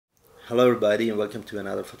Hello everybody and welcome to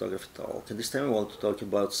another photography talk. And this time I want to talk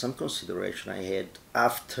about some consideration I had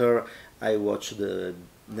after I watched the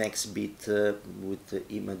next bit with the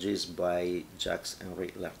images by Jacques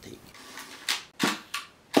Henry Lartigue.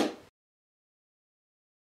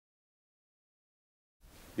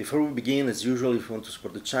 Before we begin, as usual, if you want to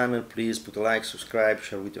support the channel, please put a like, subscribe,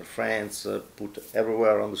 share with your friends, put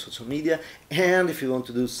everywhere on the social media. And if you want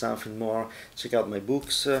to do something more, check out my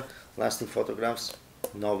books, Lasting Photographs,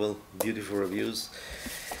 novel, beautiful reviews,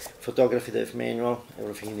 Photography Dive Manual,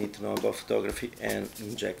 everything you need to know about photography, and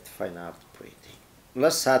Inject Fine Art Printing.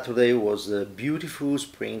 Last Saturday was a beautiful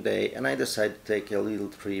spring day and I decided to take a little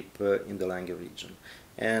trip in the Langhe region.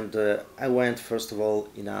 And I went first of all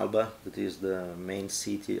in Alba, that is the main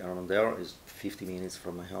city around there, is 50 minutes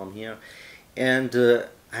from my home here. And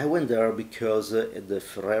I went there because the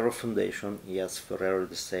Ferrero Foundation, yes, Ferrero is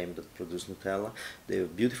the same that produced Nutella, they have a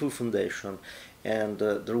beautiful foundation, and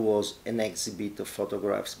there was an exhibit of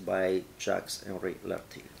photographs by Jacques Henry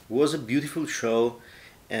Lartigue. It was a beautiful show,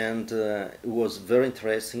 and it was very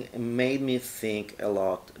interesting and made me think a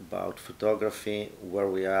lot about photography, where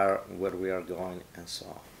we are going, and so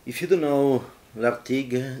on. If you don't know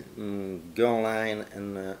Lartigue, go online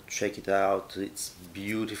and check it out. It's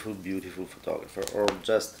beautiful, beautiful photographer, or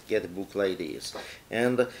just get a book like this.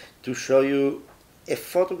 And to show you a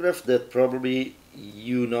photograph that probably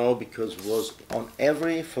you know because it was on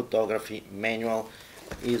every photography manual,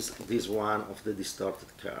 is this one of the distorted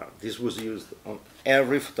car. This was used on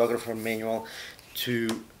every photographer manual to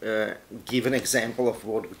give an example of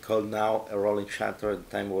what we call now a rolling shutter. At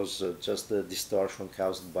the time was just the distortion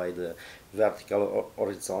caused by the vertical or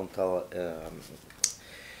horizontal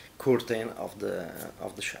curtain of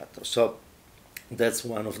the shutter. So that's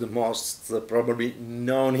one of the most probably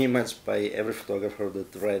known images by every photographer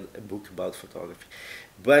that read a book about photography,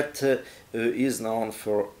 but is known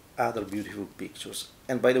for other beautiful pictures.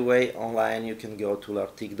 And by the way, online you can go to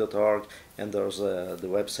lartigue.org, and there's the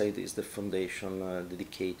website is the foundation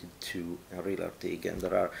dedicated to Henry Lartigue, and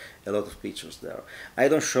there are a lot of pictures there. I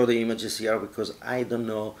don't show the images here because I don't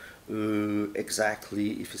know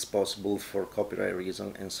exactly if it's possible for copyright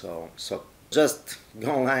reason and so on. So just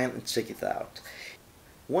go online and check it out.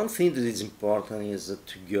 One thing that is important is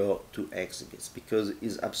to go to exhibits, because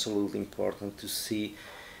it's absolutely important to see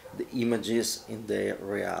the images in their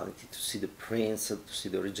reality, to see the prints, to see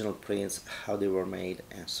the original prints, how they were made,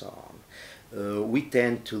 and so on. We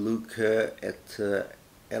tend to look at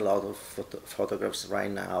a lot of photographs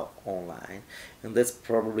right now online, and that's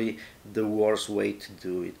probably the worst way to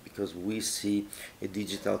do it, because we see a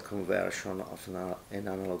digital conversion of an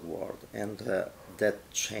analog world, and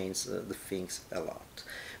that changes the things a lot.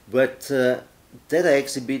 But that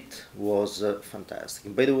exhibit was fantastic.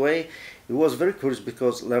 And by the way, it was very curious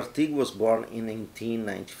because Lartigue was born in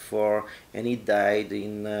 1994 and he died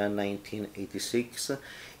in 1986.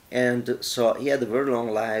 And so he had a very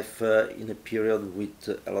long life in a period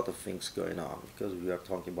with a lot of things going on, because we are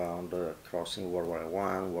talking about crossing World War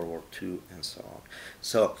I, World War II, and so on.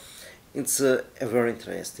 So it's a very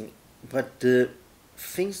interesting. But the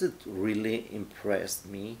things that really impressed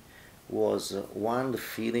me was one, the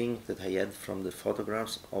feeling that I had from the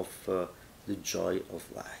photographs of the joy of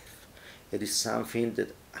life. It is something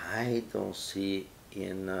that I don't see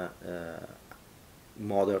in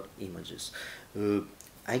modern images.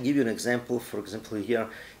 I give you an example. For example, here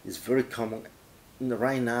it's very common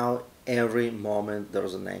right now. Every moment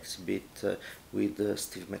there's an exhibit with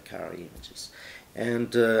Steve McCurry images,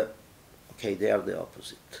 and okay, they are the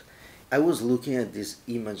opposite. I was looking at these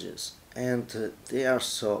images, and they are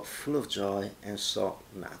so full of joy and so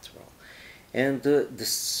natural. And the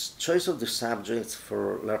choice of the subjects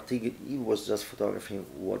for Lartigue, he was just photographing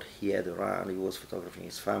what he had around. He was photographing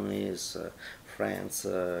his family, his friends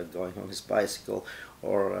going on his bicycle,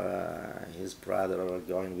 or his brother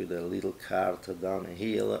going with a little cart down a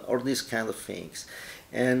hill, or these kind of things.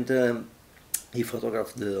 And he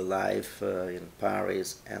photographed the life in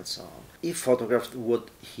Paris and so on. He photographed what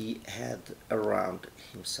he had around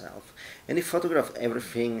himself. And he photographed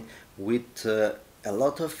everything with a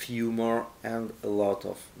lot of humor and a lot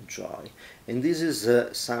of joy. And this is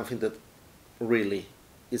something that really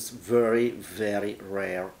is very, very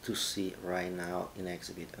rare to see right now in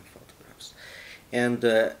exhibit and photographs. And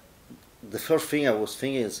the first thing I was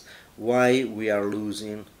thinking is why we are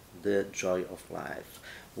losing the joy of life.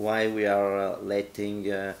 Why we are letting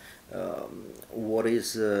what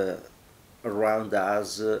is around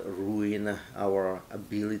us ruin our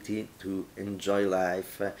ability to enjoy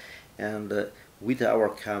life, and with our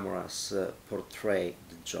cameras portray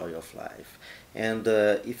the joy of life. And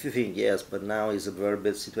if you think, yes, but now is a very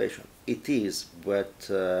bad situation, it is, but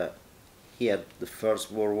he had the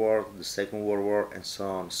First World War, the Second World War, and so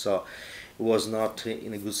on. So he was not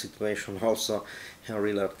in a good situation. Also,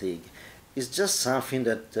 Henry Lartigue. It's just something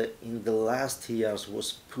that in the last years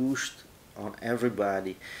was pushed on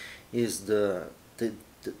everybody. Is the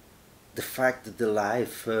fact that the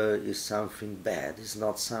life is something bad, is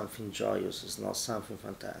not something joyous, is not something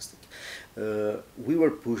fantastic. We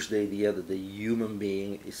were pushed the idea that the human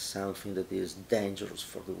being is something that is dangerous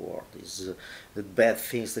for the world, is the bad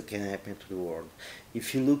things that can happen to the world. If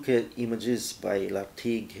you look at images by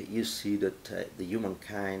Lartigue, you see that the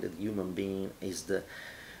humankind, the human being, is the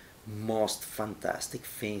most fantastic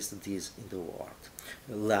things that is in the world.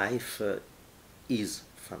 Life is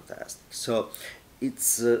fantastic. So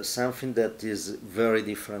it's something that is very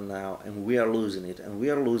different now, and we are losing it, and we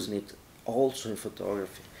are losing it also in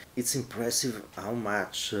photography. It's impressive how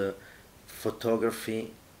much photography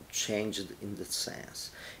changed in that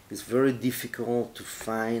sense. It's very difficult to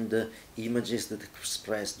find images that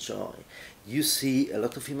express joy. You see a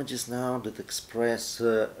lot of images now that express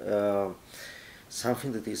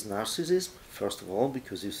something that is narcissism, first of all,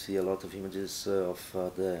 because you see a lot of images of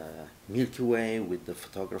the Milky Way with the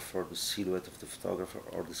photographer, the silhouette of the photographer,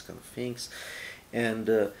 or these kind of things. And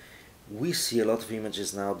we see a lot of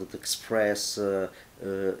images now that express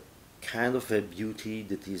kind of a beauty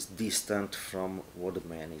that is distant from what the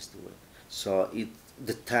man is doing. So it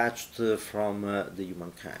detached from the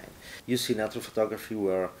humankind. You see natural photography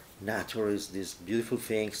where nature is these beautiful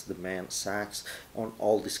things, the man sucks, on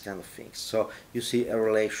all these kind of things. So you see a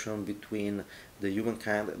relation between the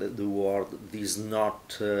humankind and the world. This is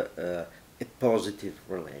not a positive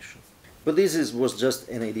relation. But this was just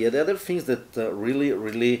an idea. The other things that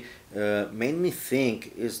really made me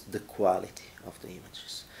think is the quality of the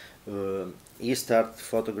images. He started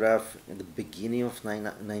photograph in the beginning of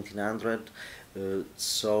 1900.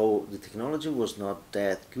 So the technology was not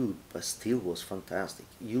that good, but still was fantastic.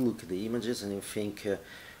 You look at the images and you think,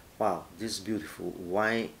 wow, this is beautiful,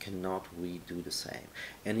 why cannot we do the same?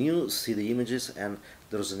 And you see the images and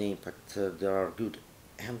there's an impact, they are good,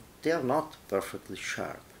 and they are not perfectly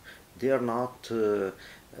sharp, they are not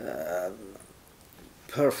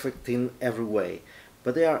perfect in every way,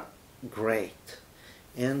 but they are great.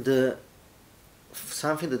 And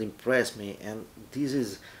something that impressed me, and this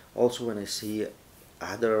is also when I see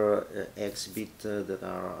other exhibits that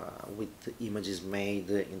are with images made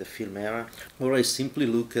in the film era, or I simply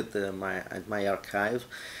look at my archive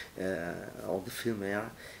of the film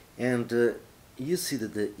era, and you see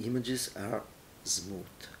that the images are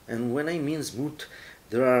smooth. And when I mean smooth,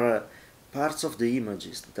 there are parts of the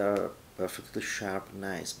images that are perfectly sharp,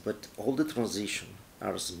 nice, but all the transitions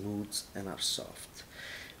are smooth and are soft.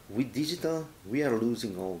 With digital, we are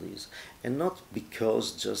losing all this, and not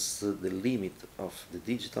because just the limit of the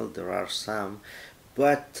digital, there are some,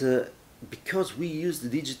 but because we use the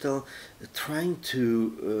digital trying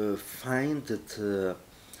to find that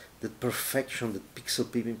perfection, that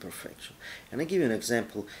pixel peeping perfection. And I give you an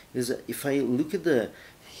example, is if I look at the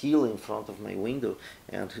hill in front of my window,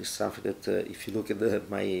 and it's something that if you look at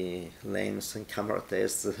my lens and camera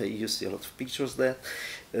tests, you see a lot of pictures there.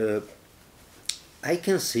 I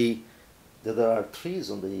can see that there are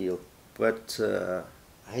trees on the hill, but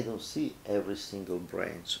I don't see every single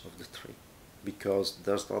branch of the tree because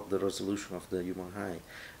there's not the resolution of the human eye.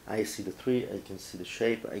 I see the tree, I can see the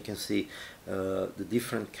shape, I can see the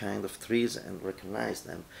different kind of trees and recognize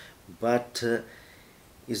them, but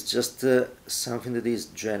it's just something that is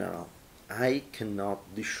general. I cannot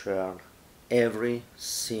discern every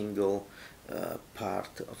single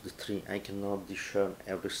part of the tree. I cannot discern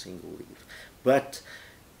every single leaf. But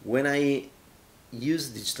when I use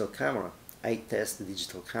digital camera, I test the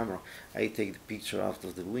digital camera, I take the picture out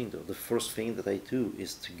of the window. The first thing that I do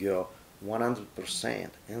is to go 100%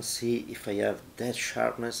 and see if I have that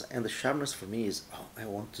sharpness. And the sharpness for me is, oh, I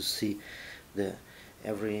want to see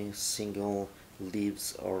every single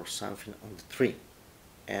leaves or something on the tree.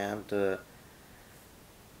 And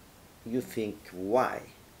you think, why?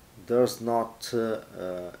 There's not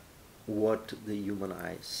what the human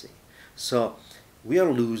eyes see. So we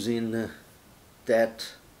are losing that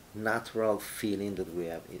natural feeling that we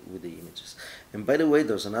have with the images. And by the way,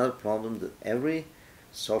 there's another problem, that every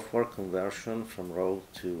software conversion from RAW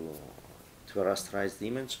to a rasterized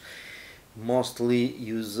image mostly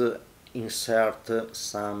insert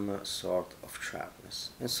some sort of sharpness.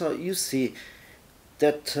 And so you see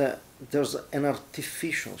that there's an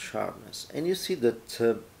artificial sharpness, and you see that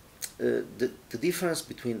the difference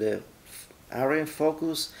between the area in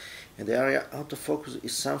focus and the area out of focus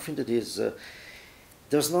is something that is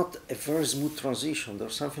there's not a very smooth transition.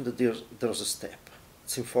 There's something that there's a step.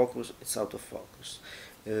 It's in focus, it's out of focus.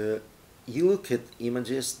 you look at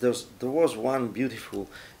images, there was one beautiful,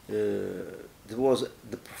 there was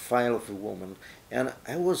the profile of a woman, and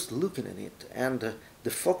I was looking at it, and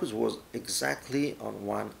the focus was exactly on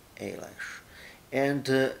one eyelash,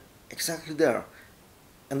 and exactly there.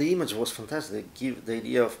 And the image was fantastic. It gave the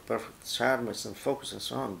idea of perfect sharpness and focus and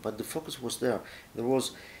so on, but the focus was there. There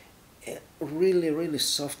was a really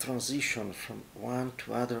soft transition from one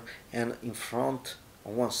to other, and in front,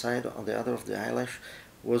 on one side, on the other of the eyelash,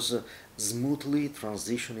 was smoothly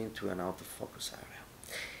transitioning to an out of focus area.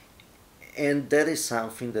 And that is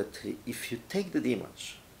something that if you take the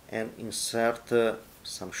image and insert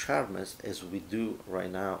some sharpness, as we do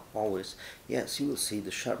right now always, yes, you will see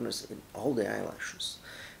the sharpness in all the eyelashes,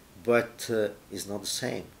 but it's not the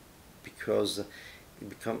same, because it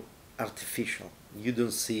becomes artificial. You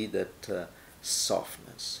don't see that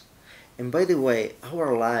softness. And by the way,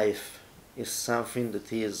 our life is something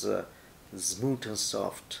that is smooth and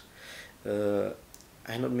soft. I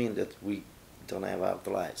don't mean that we don't have our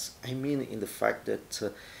lives. I mean in the fact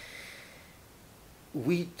that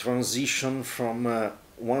we transition from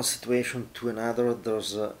one situation to another.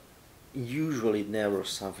 There's usually never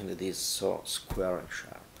something that is so square and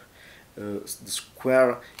sharp. The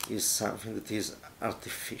square is something that is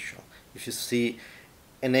artificial. If you see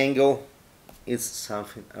an angle, it's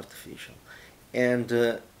something artificial.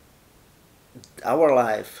 And our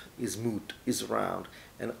life is smooth, is round,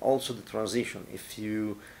 and also the transition. If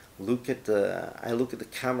you look at I look at the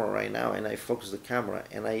camera right now, and I focus the camera,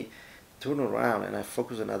 and I turn around and I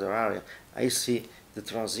focus another area, I see the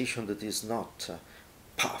transition that is not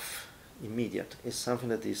puff, immediate. It's something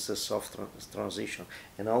that is a soft transition,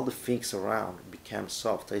 and all the things around become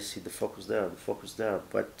soft. I see the focus there,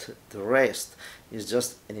 but the rest is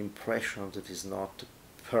just an impression that is not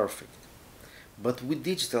perfect. But with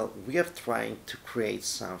digital, we are trying to create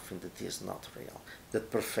something that is not real,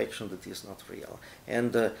 that perfection that is not real.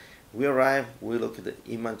 And we look at the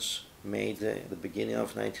image made at the beginning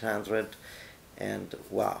of 1900, and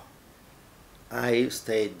wow, I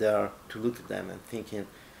stayed there to look at them and thinking,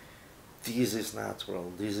 this is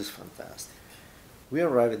natural, this is fantastic. We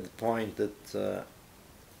arrived at the point that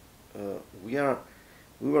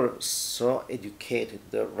we were so educated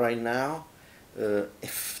that right now a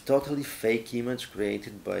totally fake image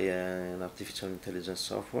created by an artificial intelligence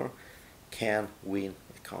software can win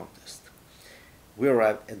a contest. We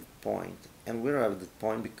arrived at the point, and we arrived at the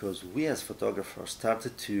point because we as photographers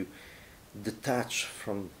started to detach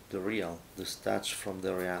from the real, detach from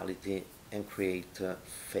the reality, and create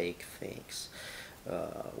fake things.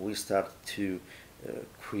 We started to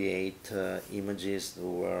create images that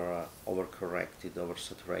were overcorrected,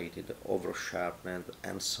 oversaturated, oversharpened,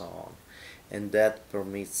 and so on. And that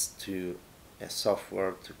permits to a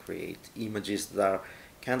software to create images that are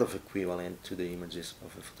kind of equivalent to the images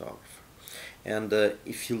of a photographer. And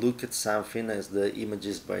if you look at something as the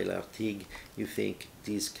images by Lartigue, you think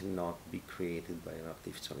these cannot be created by an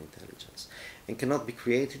artificial intelligence. And cannot be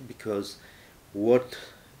created because what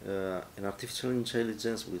an artificial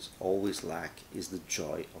intelligence will always lack is the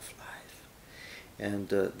joy of life. And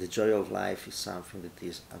the joy of life is something that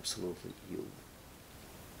is absolutely human.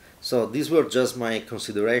 So these were just my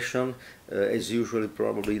consideration. As usual,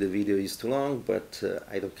 probably the video is too long, but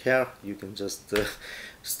I don't care. You can just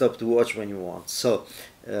stop to watch when you want. So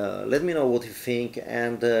let me know what you think,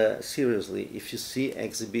 and seriously, if you see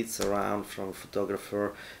exhibits around from a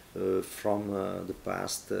photographer from the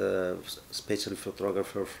past, especially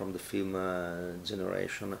photographer from the film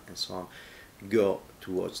generation and so on, go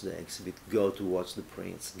to watch the exhibit, go to watch the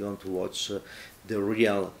prints, go to watch the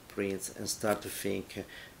real prints, and start to think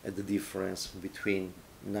at the difference between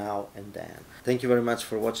now and then. Thank you very much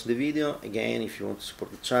for watching the video. Again, if you want to support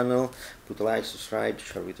the channel, put a like, subscribe,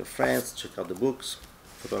 share with your friends, check out the books,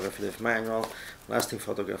 Photography Life Manual, Lasting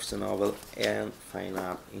Photographs, a novel, and Fine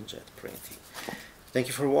Art in Jet Printing. Thank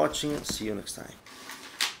you for watching. See you next time.